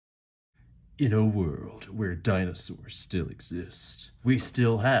In a world where dinosaurs still exist, we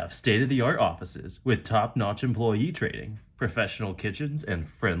still have state-of-the-art offices with top-notch employee training, professional kitchens, and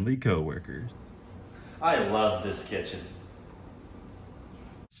friendly coworkers. I love this kitchen.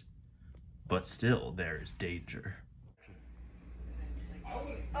 But still, there is danger.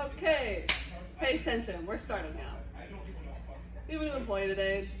 Okay, pay attention. We're starting now. We have a new employee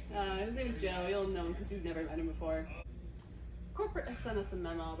today. His name is Joe. You'll know him because you've never met him before. Corporate has sent us a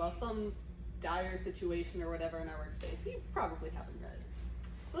memo about some dire situation or whatever in our workspace. You probably haven't read.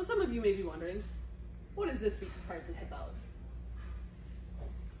 So some of you may be wondering, what is this week's crisis about?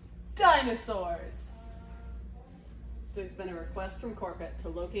 Dinosaurs! There's been a request from corporate to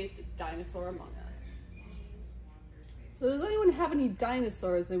locate the dinosaur among us. So does anyone have any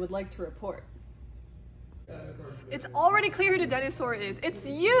dinosaurs they would like to report? It's already clear who the dinosaur is. It's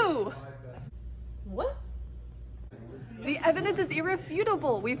you! What? The evidence is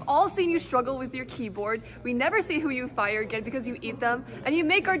irrefutable. We've all seen you struggle with your keyboard. We never see who you fire again because you eat them, and you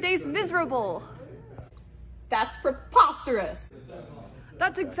make our days miserable. That's preposterous!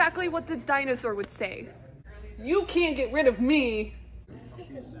 That's exactly what the dinosaur would say. You can't get rid of me!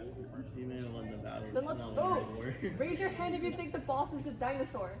 Then let's vote. Raise your hand if you think the boss is the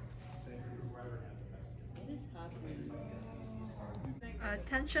dinosaur.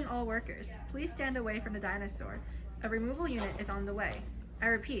 Attention all workers. Please stand away from the dinosaur. A removal unit is on the way. I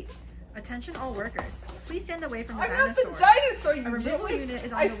repeat, attention all workers. Please stand away from the dinosaur. I'm not the dinosaur, you A removal unit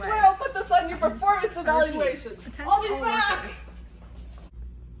is on I the way. swear I'll put this on your performance evaluation. Attention I'll be all back! workers.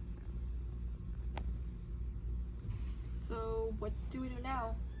 So, what do we do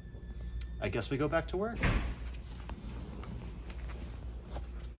now? I guess we go back to work.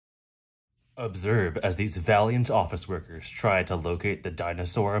 Observe as these valiant office workers try to locate the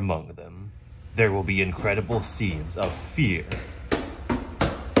dinosaur among them. There will be incredible scenes of fear,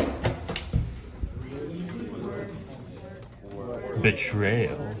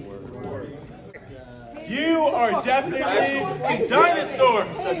 betrayal. You are definitely a dinosaur!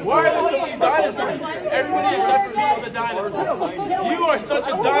 Why are there so many dinosaurs? Everybody except for me is a dinosaur. You are such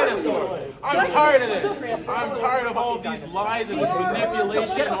a dinosaur! I'm tired of this! I'm tired of all of these lies and this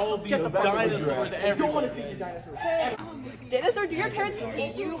manipulation and all of these dinosaurs everywhere. Dinosaur, do your parents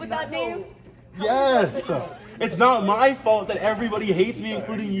hate you with that name? Yes! It's not my fault that everybody hates me,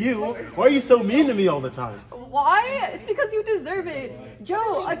 including you. Why are you so mean to me all the time? Why? It's because you deserve it.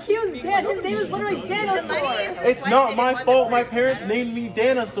 Joe, Akio's dead. His name is literally Dinosaur. It's not my fault my parents named me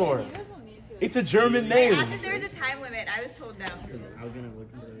Dinosaur. It's a German name. I asked if there was a time limit. I was told no.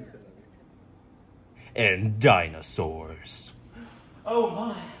 And dinosaurs. Oh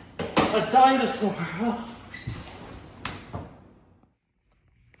my, a dinosaur.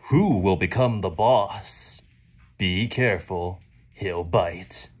 Who will become the boss? Be careful, he'll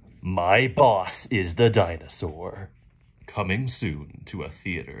bite. My boss is the dinosaur. Coming soon to a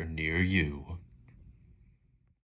theater near you.